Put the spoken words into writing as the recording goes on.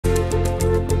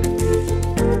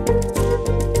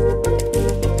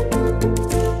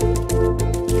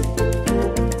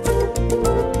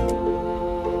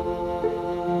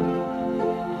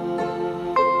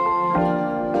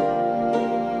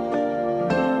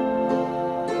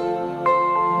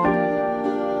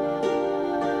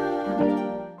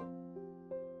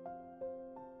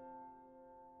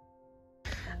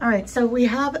right, so we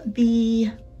have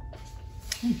the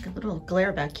a little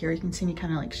glare back here. You can see me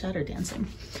kind of like shadow dancing.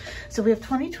 So we have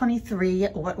 2023,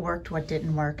 what worked, what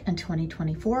didn't work, and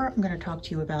 2024. I'm going to talk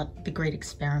to you about the great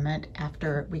experiment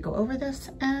after we go over this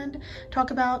and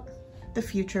talk about the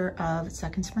future of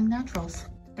Second Spring Naturals.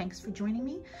 Thanks for joining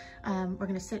me. We're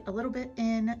going to sit a little bit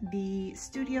in the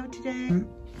studio today.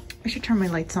 I should turn my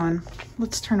lights on.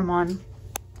 Let's turn them on.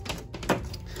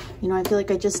 You know, I feel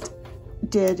like I just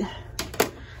did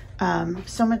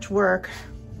so much work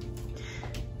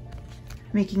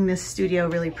making this studio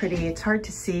really pretty. It's hard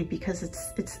to see because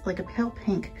it's like a pale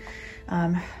pink,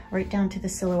 right down to the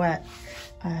silhouette.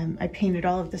 I painted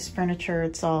all of this furniture.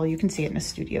 It's all, you can see it in a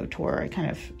studio tour. I kind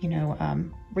of, you know,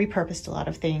 repurposed a lot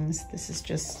of things. This is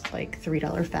just like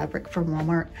 $3 fabric from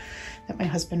Walmart that my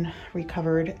husband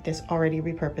recovered. This already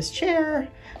repurposed chair.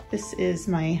 This is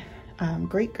my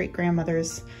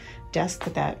great-great-grandmother's desk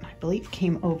that I believe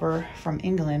came over from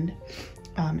England.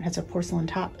 It has a porcelain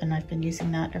top and I've been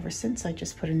using that ever since. I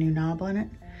just put a new knob on it.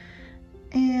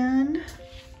 And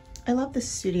I love this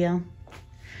studio.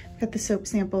 I've got the soap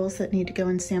samples that need to go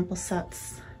in sample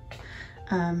sets.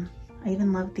 I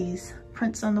even love these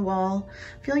prints on the wall.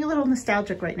 Feeling a little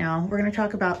nostalgic right now. We're going to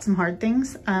talk about some hard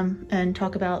things and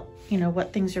talk about, you know,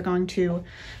 what things are going to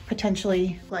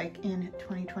potentially like in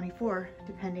 2024,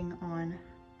 depending on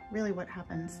really what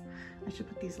happens. I should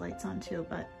put these lights on too,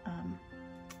 but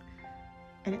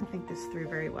I didn't think this through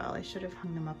very well. I should have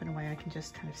hung them up in a way I can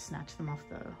just kind of snatch them off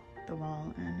the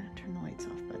wall and turn the lights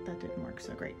off, but that didn't work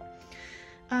so great.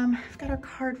 I've got our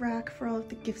card rack for all of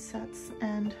the gift sets,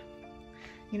 and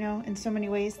you know, in so many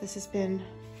ways this has been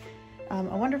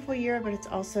a wonderful year, but it's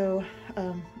also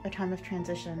a time of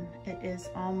transition. It is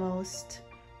almost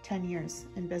 10 years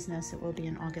in business. It will be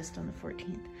in August on the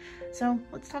 14th. So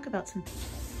let's talk about some.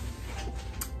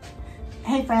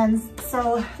 Hey friends,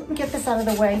 so let me get this out of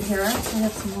the way here. We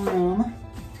have some room,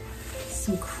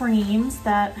 some creams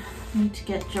that need to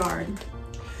get jarred.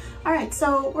 All right,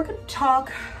 so we're gonna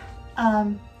talk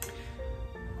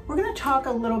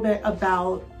a little bit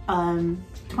about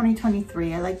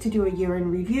 2023. I like to do a year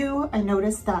in review. I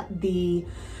noticed that the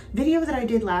video that I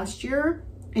did last year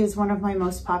is one of my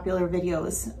most popular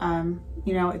videos.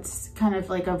 You know, it's kind of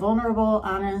like a vulnerable,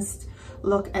 honest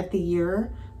look at the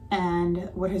year and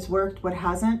what has worked, what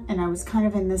hasn't. And I was kind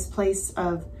of in this place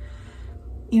of,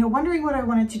 you know, wondering what I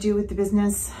wanted to do with the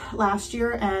business last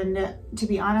year. And to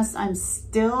be honest, I'm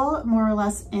still more or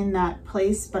less in that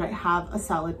place, but I have a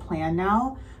solid plan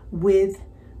now with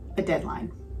a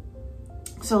deadline.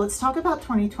 So let's talk about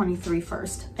 2023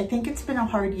 first. I think it's been a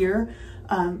hard year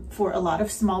for a lot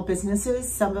of small businesses.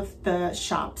 Some of the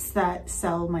shops that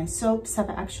sell my soaps have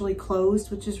actually closed,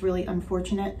 which is really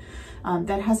unfortunate.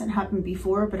 That hasn't happened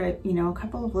before, but you know, a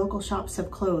couple of local shops have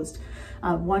closed.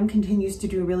 One continues to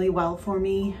do really well for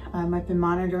me. I've been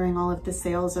monitoring all of the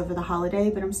sales over the holiday,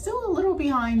 but I'm still a little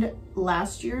behind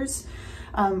last year's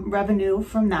revenue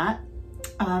from that.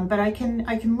 But I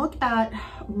can look at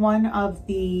one of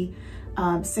the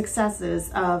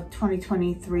successes of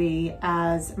 2023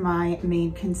 as my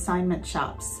main consignment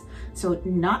shops. So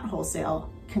not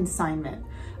wholesale, consignment.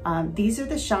 These are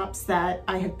the shops that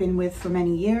I have been with for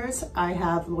many years. I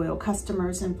have loyal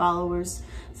customers and followers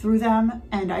through them,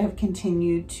 and I have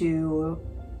continued to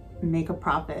make a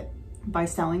profit by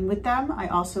selling with them. I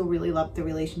also really love the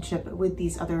relationship with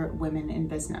these other women in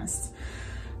business.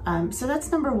 So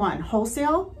that's number one.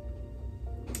 Wholesale,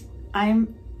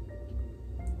 I'm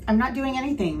not doing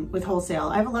anything with wholesale.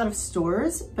 I have a lot of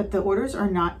stores, but the orders are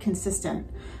not consistent.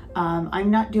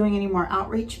 I'm not doing any more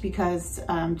outreach because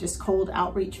just cold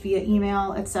outreach via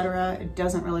email, etc. It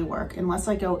doesn't really work unless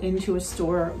I go into a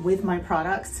store with my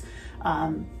products.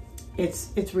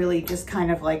 It's really just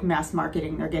kind of like mass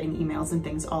marketing. They're getting emails and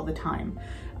things all the time.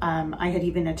 I had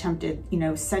even attempted, you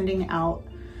know, sending out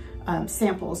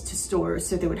samples to stores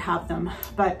so they would have them.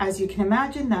 But as you can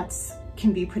imagine,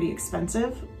 can be pretty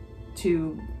expensive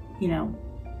to, you know,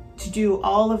 to do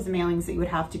all of the mailings that you would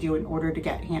have to do in order to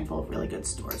get a handful of really good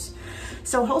stores.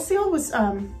 So wholesale was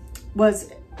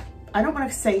I don't want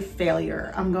to say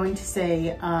failure. I'm going to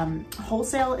say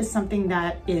wholesale is something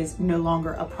that is no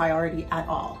longer a priority at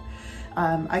all.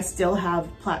 I still have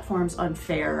platforms on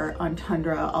Faire, on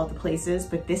Tundra, all the places,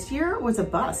 but this year was a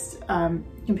bust.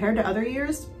 Compared to other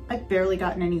years, I've barely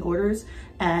gotten any orders,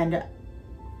 and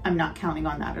I'm not counting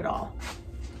on that at all.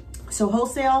 So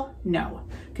wholesale, no.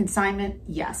 Consignment,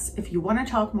 yes. If you want to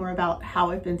talk more about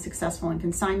how I've been successful in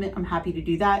consignment, I'm happy to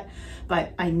do that.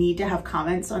 But I need to have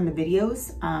comments on the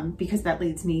videos because that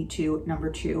leads me to number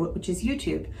 2, which is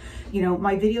YouTube. You know,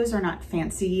 my videos are not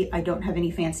fancy. I don't have any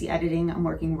fancy editing. I'm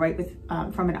working right with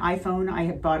from an iPhone. I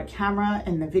had bought a camera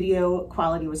and the video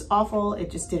quality was awful. It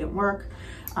just didn't work.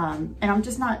 And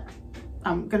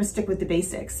I'm gonna stick with the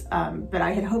basics, but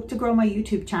I had hoped to grow my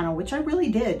YouTube channel, which I really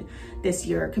did this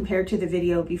year compared to the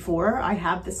video before. I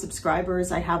have the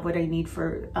subscribers, I have what I need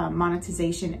for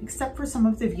monetization, except for some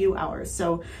of the view hours.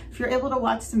 So if you're able to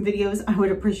watch some videos, I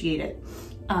would appreciate it.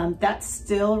 That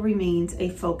still remains a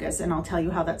focus, and I'll tell you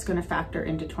how that's gonna factor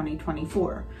into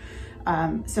 2024.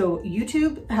 So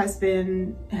YouTube has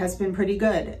been pretty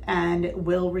good and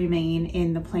will remain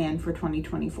in the plan for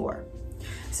 2024.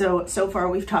 So far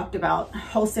we've talked about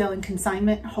wholesale and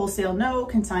consignment. Wholesale, no.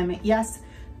 Consignment, yes.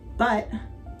 But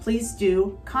please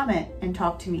do comment and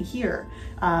talk to me here.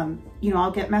 You know, I'll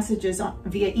get messages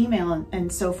via email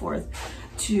and so forth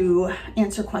to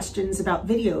answer questions about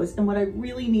videos. And what I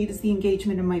really need is the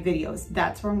engagement in my videos.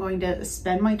 That's where I'm going to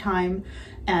spend my time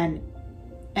and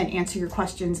answer your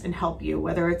questions and help you,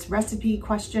 whether it's recipe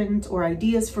questions or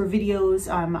ideas for videos.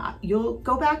 You'll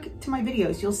go back to my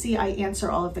videos, you'll see I answer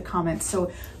all of the comments.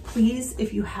 So please,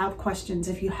 if you have questions,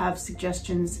 if you have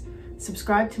suggestions,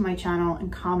 subscribe to my channel and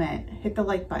comment, hit the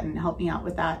like button, help me out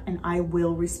with that, and I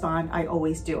will respond. I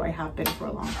always do, I have been for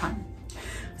a long time.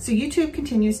 So YouTube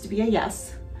continues to be a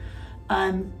yes.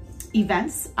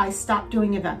 Events, I stopped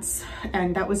doing events,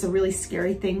 and that was a really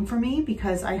scary thing for me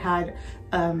because I had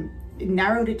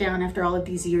narrowed it down after all of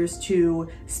these years to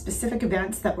specific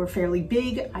events that were fairly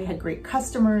big. I had great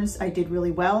customers, I did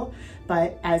really well,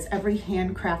 but as every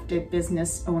handcrafted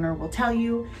business owner will tell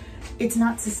you, it's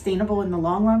not sustainable in the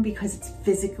long run because it's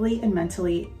physically and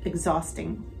mentally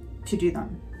exhausting to do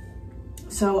them.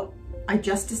 So I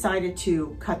just decided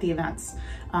to cut the events.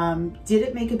 Did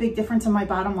it make a big difference on my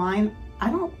bottom line? I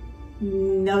don't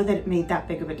know that it made that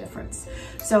big of a difference.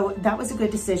 So that was a good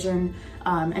decision,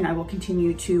 and I will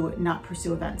continue to not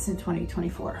pursue events in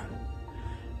 2024.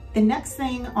 The next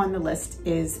thing on the list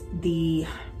is the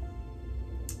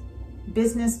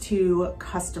business to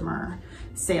customer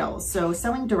sales. So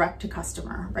selling direct to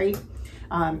customer, right?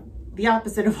 The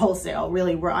opposite of wholesale,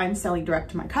 really, where I'm selling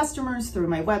direct to my customers through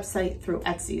my website, through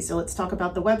Etsy. So let's talk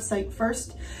about the website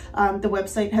first. The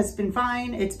website has been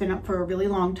fine. It's been up for a really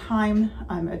long time.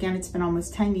 Again, it's been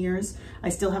almost 10 years. I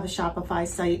still have a Shopify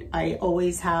site. I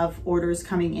always have orders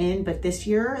coming in, but this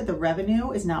year the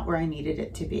revenue is not where I needed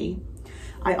it to be.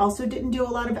 I also didn't do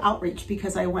a lot of outreach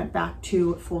because I went back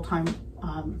to full-time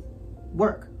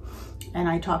work. And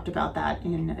I talked about that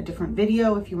in a different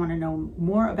video. If you want to know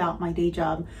more about my day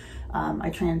job, I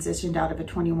transitioned out of a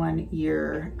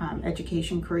 21-year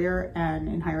education career and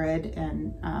in higher ed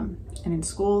and in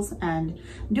schools, and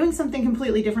I'm doing something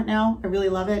completely different now. I really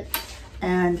love it,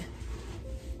 and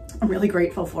I'm really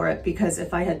grateful for it, because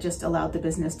if I had just allowed the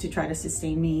business to try to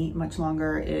sustain me much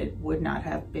longer, it wouldn't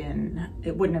have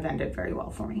ended very well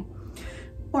for me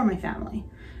or my family.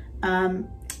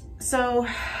 So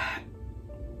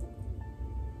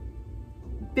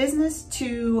business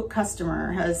to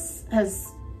customer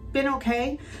has been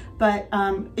okay, but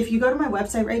if you go to my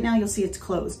website right now, you'll see it's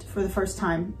closed for the first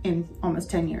time in almost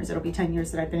 10 years. It'll be 10 years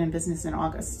that I've been in business in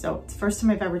August. So it's the first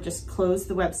time I've ever just closed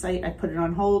the website. I put it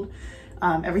on hold.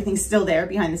 Everything's still there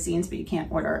behind the scenes, but you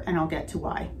can't order, and I'll get to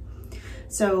why.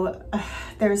 So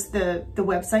there's the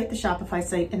website, the Shopify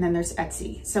site, and then there's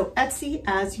Etsy. So Etsy,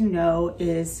 as you know,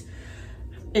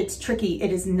 it's tricky.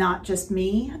 It is not just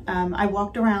me. I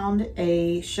walked around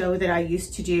a show that I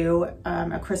used to do,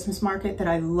 a Christmas market that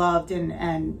I loved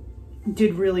and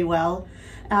did really well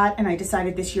at, and I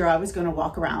decided this year I was going to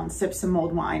walk around, sip some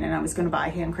mulled wine, and I was going to buy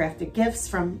handcrafted gifts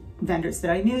from vendors that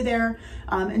I knew there,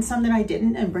 and some that I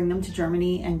didn't, and bring them to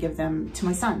Germany and give them to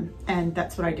my son. And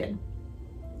that's what I did.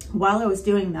 While I was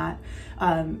doing that,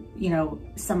 you know,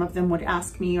 some of them would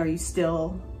ask me, are you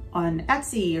still on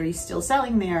Etsy? Are you still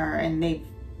selling there? And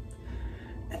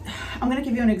I'm going to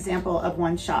give you an example of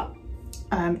one shop.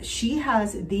 She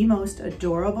has the most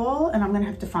adorable, and I'm going to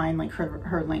have to find like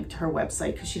her link to her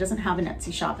website, because she doesn't have an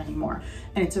Etsy shop anymore.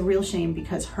 And it's a real shame,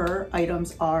 because her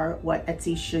items are what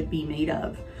Etsy should be made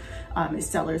of, is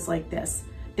sellers like this.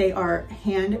 They are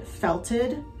hand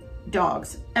felted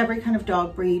dogs, every kind of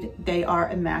dog breed. They are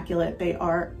immaculate. They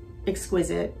are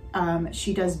exquisite.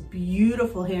 She does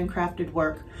beautiful handcrafted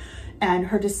work, and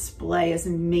her display is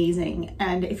amazing.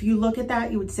 And if you look at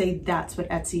that, you would say that's what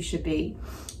Etsy should be.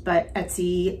 But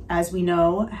Etsy, as we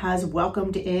know, has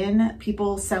welcomed in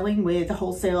people selling with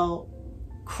wholesale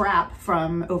crap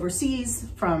from overseas,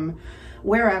 from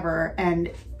wherever, and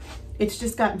it's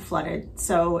just gotten flooded.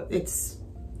 So it's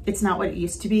not what it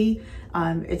used to be.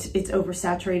 It's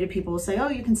oversaturated. People will say, oh,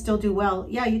 you can still do well.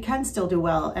 Yeah, you can still do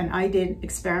well. And I did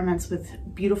experiments with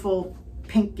beautiful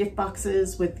pink gift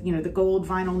boxes with, you know, the gold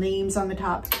vinyl names on the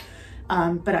top.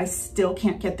 But I still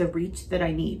can't get the reach that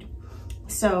I need.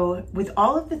 So with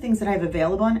all of the things that I have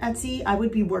available on Etsy, I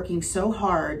would be working so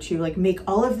hard to like make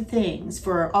all of the things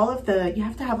for all of the, you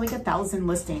have to have like 1,000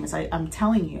 listings. I'm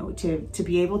telling you, to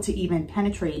be able to even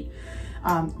penetrate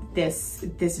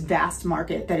this vast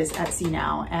market that is Etsy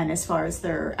now. And as far as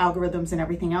their algorithms and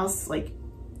everything else, like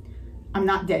I'm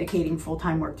not dedicating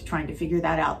full-time work to trying to figure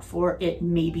that out for it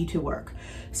maybe to work.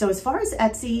 So as far as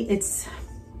Etsy, it's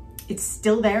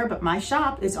still there, but my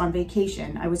shop is on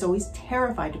vacation. I was always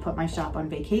terrified to put my shop on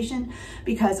vacation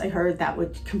because I heard that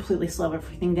would completely slow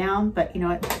everything down. But you know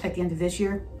what? At the end of this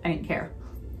year, I didn't care.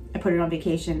 I put it on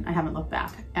vacation. I haven't looked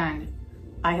back, and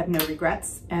I have no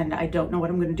regrets, and I don't know what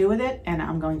I'm going to do with it, and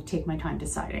I'm going to take my time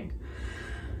deciding.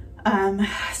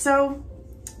 So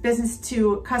business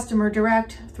to customer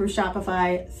direct through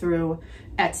Shopify, through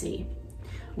Etsy.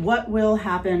 What will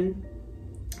happen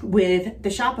with the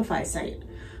Shopify site?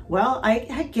 Well, I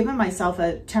had given myself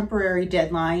a temporary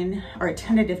deadline, or a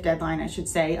tentative deadline, I should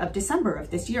say, of December of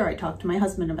this year. I talked to my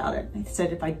husband about it. I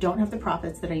said, if I don't have the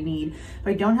profits that I need, if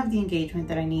I don't have the engagement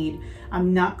that I need,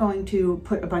 I'm not going to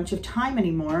put a bunch of time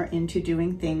anymore into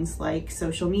doing things like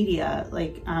social media.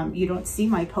 Like you don't see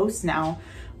my posts now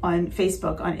on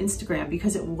Facebook, on Instagram,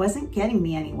 because it wasn't getting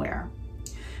me anywhere.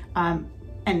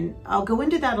 And I'll go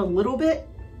into that a little bit,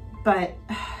 but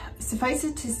suffice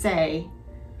it to say,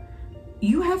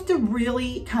 you have to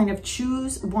really kind of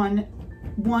choose one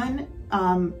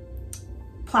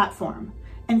platform.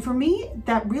 And for me,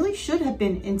 that really should have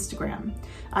been Instagram.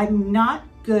 I'm not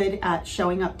good at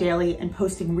showing up daily and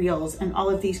posting reels and all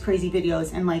of these crazy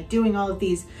videos and like doing all of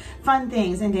these fun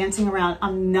things and dancing around.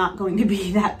 I'm not going to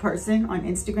be that person on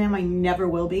Instagram. I never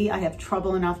will be. I have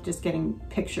trouble enough just getting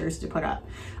pictures to put up.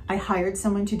 I hired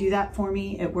someone to do that for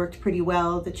me. It worked pretty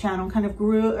well. The channel kind of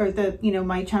grew, or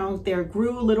my channel there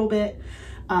grew a little bit,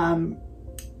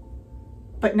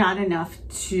 but not enough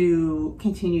to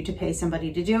continue to pay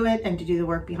somebody to do it and to do the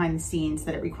work behind the scenes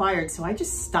that it required. So I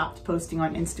just stopped posting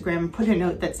on Instagram and put a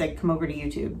note that said, come over to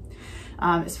YouTube.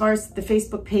 As far as the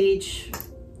Facebook page,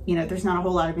 you know, there's not a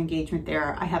whole lot of engagement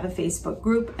there. I have a Facebook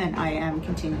group and I am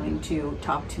continuing to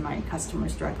talk to my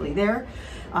customers directly there.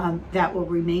 That will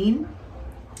remain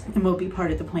and will be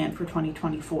part of the plan for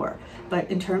 2024.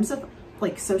 But in terms of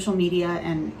like social media,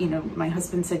 and you know, my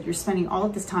husband said, you're spending all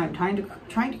of this time trying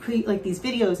to create like these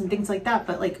videos and things like that,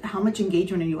 but like how much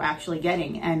engagement are you actually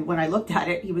getting? And when I looked at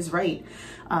it, he was right.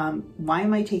 Why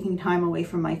am I taking time away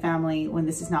from my family when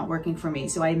this is not working for me?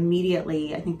 So I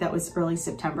immediately, I think that was early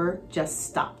September, just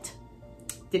stopped.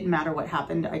 Didn't matter what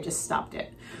happened, I just stopped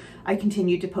it. I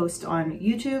continued to post on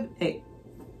YouTube. It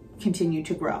continued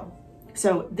to grow.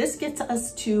 So this gets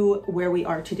us to where we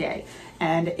are today.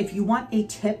 And if you want a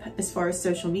tip as far as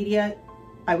social media,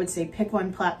 I would say pick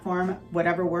one platform,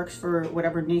 whatever works for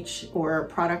whatever niche or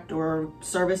product or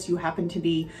service you happen to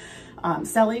be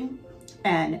selling.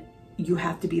 And you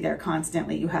have to be there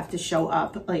constantly. You have to show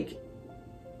up, like,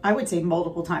 I would say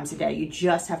multiple times a day. You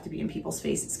just have to be in people's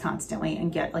faces constantly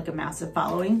and get like a massive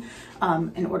following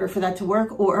in order for that to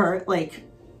work, or like,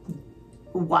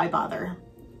 why bother?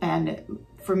 And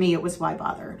for me, it was why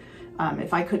bother?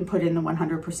 If I couldn't put in the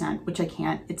 100%, which I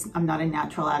can't, I'm not a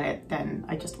natural at it, then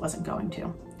I just wasn't going to.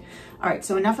 All right,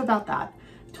 so enough about that.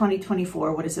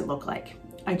 2024, what does it look like?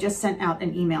 I just sent out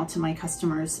an email to my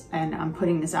customers, and I'm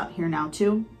putting this out here now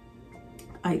too.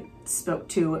 I spoke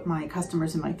to my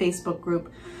customers in my Facebook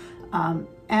group,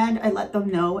 and I let them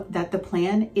know that the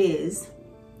plan is,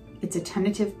 it's a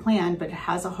tentative plan, but it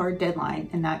has a hard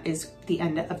deadline, and that is the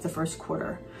end of the first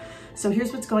quarter. So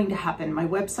here's what's going to happen. My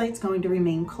website's going to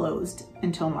remain closed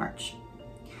until March.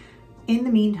 In the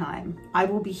meantime, I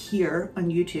will be here on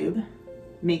YouTube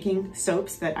making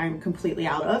soaps that I'm completely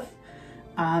out of.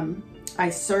 I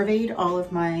surveyed all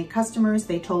of my customers.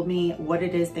 They told me what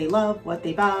it is they love, what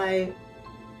they buy.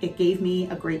 It gave me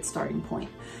a great starting point.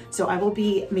 So I will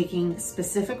be making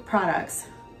specific products,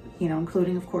 you know,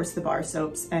 including of course the bar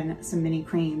soaps and some mini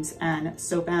creams and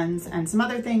soap ends and some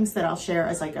other things that I'll share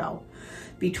as I go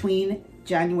between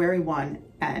January 1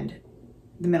 and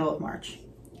the middle of March.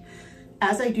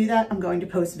 As I do that, I'm going to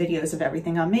post videos of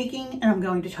everything I'm making, and I'm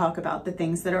going to talk about the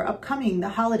things that are upcoming, the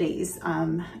holidays,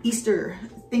 Easter,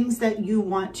 things that you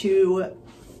want to,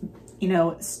 you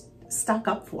know, stock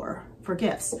up for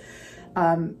gifts.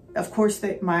 Of course,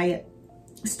 my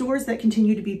stores that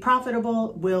continue to be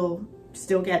profitable will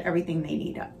still get everything they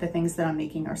need. The things that I'm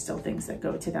making are still things that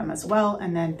go to them as well.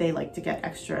 And then they like to get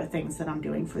extra things that I'm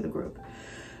doing for the group.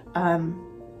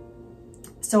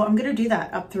 So I'm going to do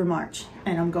that up through March,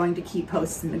 and I'm going to keep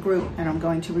posts in the group, and I'm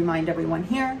going to remind everyone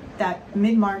here that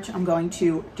mid-March I'm going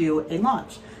to do a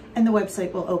launch and the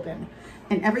website will open,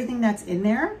 and everything that's in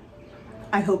there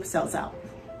I hope sells out.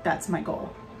 That's my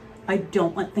goal. I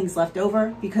don't want things left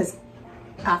over, because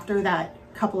after that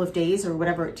couple of days or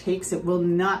whatever it takes, it will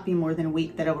not be more than a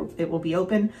week that it will be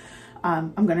open.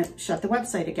 I'm going to shut the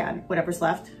website again. Whatever's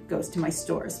left goes to my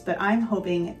stores. But I'm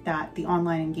hoping that the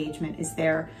online engagement is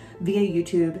there via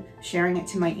YouTube, sharing it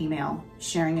to my email,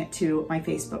 sharing it to my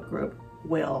Facebook group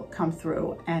will come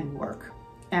through and work.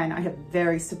 And I have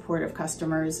very supportive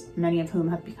customers, many of whom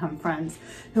have become friends,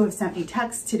 who have sent me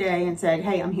texts today and said,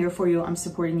 hey, I'm here for you. I'm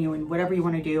supporting you, and whatever you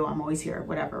want to do, I'm always here,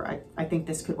 whatever. I think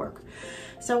this could work.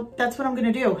 So that's what I'm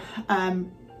going to do.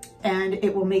 And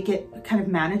it will make it kind of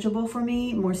manageable for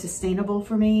me, more sustainable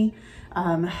for me.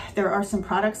 There are some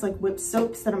products like whipped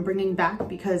soaps that I'm bringing back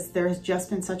because there has just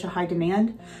been such a high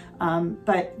demand,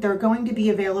 but they're going to be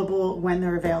available when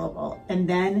they're available. And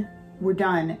then we're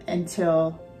done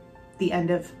until the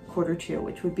end of Q2,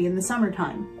 which would be in the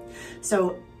summertime.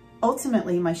 So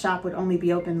ultimately my shop would only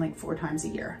be open like 4 times a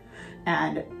year.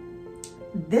 And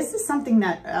this is something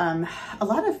that a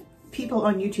lot of people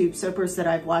on YouTube, soapers that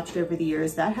I've watched over the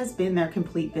years, that has been their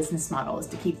complete business model, is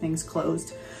to keep things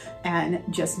closed and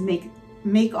just make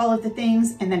all of the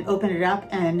things and then open it up,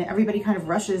 and everybody kind of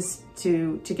rushes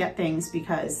to get things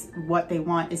because what they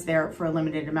want is there for a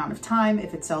limited amount of time.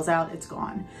 If it sells out, it's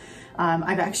gone.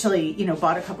 I've actually,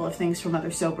 bought a couple of things from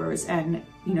other soapers and,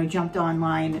 jumped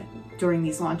online during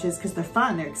these launches because they're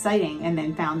fun, they're exciting, and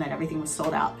then found that everything was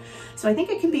sold out. So I think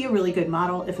it can be a really good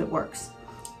model if it works.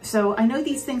 So I know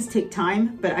these things take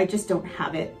time, but I just don't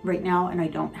have it right now. And I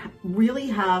don't really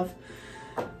have,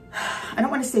 I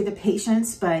don't want to say the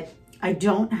patience, but I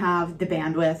don't have the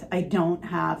bandwidth. I don't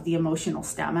have the emotional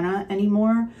stamina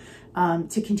anymore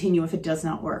to continue if it does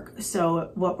not work. So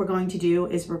what we're going to do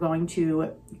is we're going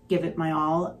to give it my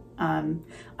all.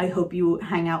 I hope you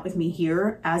hang out with me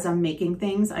here as I'm making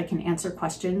things. I can answer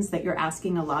questions that you're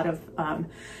asking. A lot of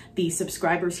the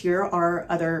subscribers here are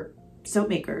other soap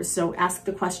makers. So ask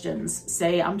the questions,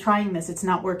 say, I'm trying this, it's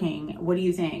not working. What do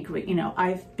you think?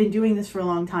 I've been doing this for a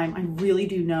long time. I really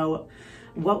do know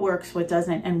what works, what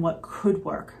doesn't, and what could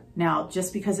work. Now,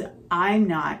 just because I'm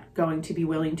not going to be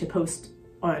willing to post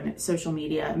on social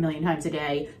media a million times a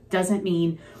day doesn't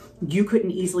mean you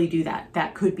couldn't easily do that.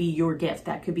 That could be your gift.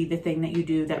 That could be the thing that you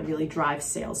do that really drives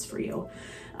sales for you.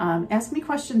 Ask me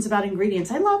questions about ingredients.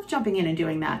 I love jumping in and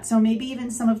doing that. So maybe even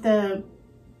some of the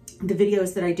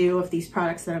videos that I do of these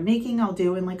products that I'm making, I'll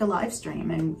do in like a live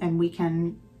stream, and we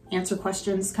can answer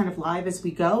questions kind of live as we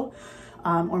go.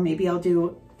 Or maybe I'll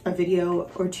do a video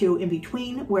or two in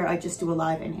between where I just do a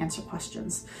live and answer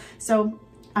questions. So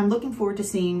I'm looking forward to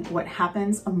seeing what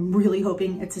happens. I'm really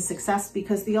hoping it's a success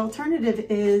because the alternative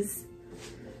is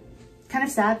kind of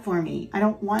sad for me. I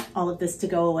don't want all of this to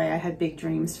go away. I had big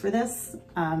dreams for this.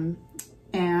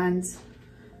 And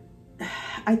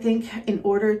I think in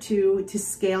order to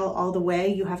scale all the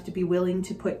way, you have to be willing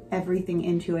to put everything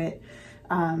into it.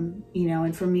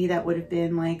 And for me, that would have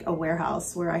been like a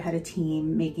warehouse where I had a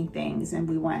team making things, and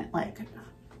we went like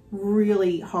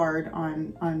really hard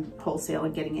on wholesale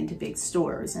and getting into big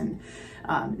stores, and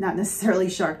not necessarily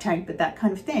Shark Tank, but that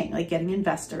kind of thing, like getting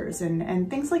investors and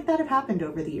things like that have happened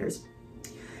over the years.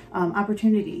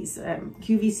 Opportunities,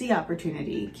 QVC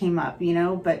opportunity came up,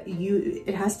 but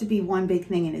it has to be one big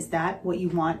thing. And is that what you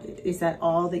want? Is that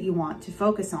all that you want to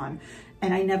focus on?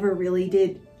 And I never really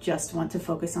did just want to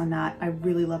focus on that. I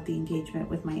really love the engagement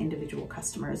with my individual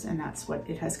customers, and that's what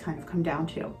it has kind of come down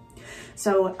to.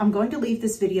 So I'm going to leave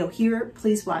this video here.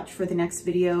 Please watch for the next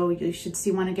video. You should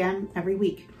see one again every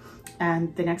week.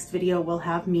 And the next video will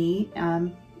have me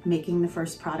making the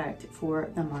first product for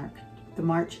the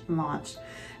March launch.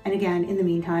 And again, in the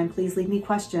meantime, please leave me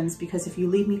questions, because if you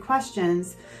leave me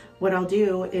questions, what I'll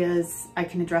do is I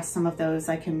can address some of those.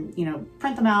 I can,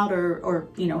 print them out or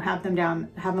have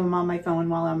them on my phone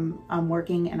while I'm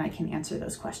working, and I can answer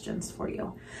those questions for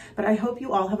you. But I hope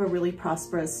you all have a really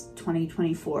prosperous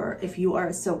 2024. If you are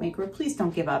a soap maker, please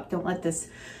don't give up. Don't let this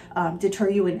deter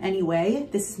you in any way.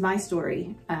 This is my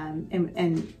story,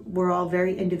 and we're all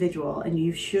very individual, and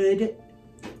you should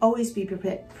always be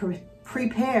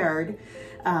prepared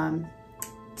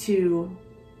to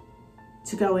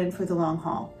go in for the long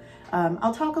haul.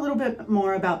 I'll talk a little bit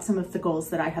more about some of the goals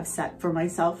that I have set for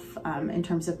myself in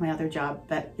terms of my other job,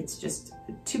 but it's just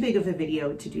too big of a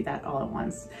video to do that all at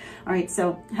once. All right,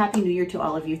 so Happy New Year to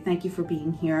all of you. Thank you for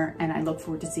being here, and I look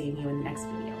forward to seeing you in the next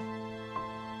video.